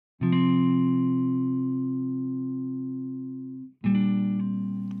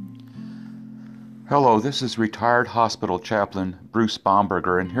Hello, this is retired hospital chaplain Bruce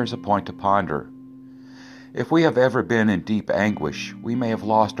Bomberger, and here's a point to ponder. If we have ever been in deep anguish, we may have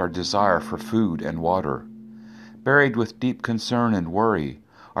lost our desire for food and water. Buried with deep concern and worry,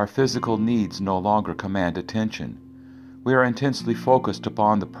 our physical needs no longer command attention. We are intensely focused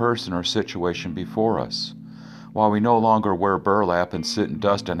upon the person or situation before us. While we no longer wear burlap and sit in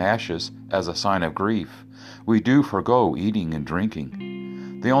dust and ashes as a sign of grief, we do forgo eating and drinking.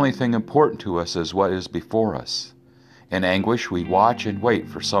 The only thing important to us is what is before us. In anguish, we watch and wait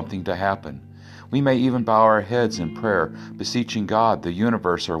for something to happen. We may even bow our heads in prayer, beseeching God, the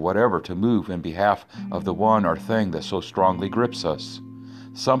universe, or whatever to move in behalf of the one or thing that so strongly grips us.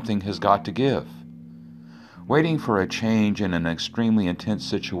 Something has got to give. Waiting for a change in an extremely intense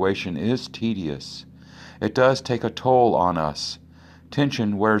situation is tedious. It does take a toll on us.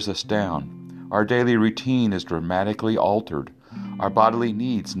 Tension wears us down. Our daily routine is dramatically altered. Our bodily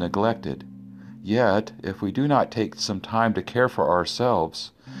needs neglected. Yet, if we do not take some time to care for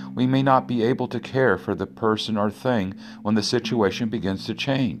ourselves, we may not be able to care for the person or thing when the situation begins to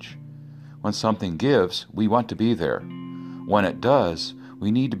change. When something gives, we want to be there. When it does,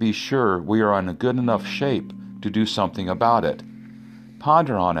 we need to be sure we are in a good enough shape to do something about it.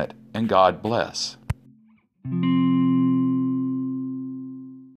 Ponder on it, and God bless.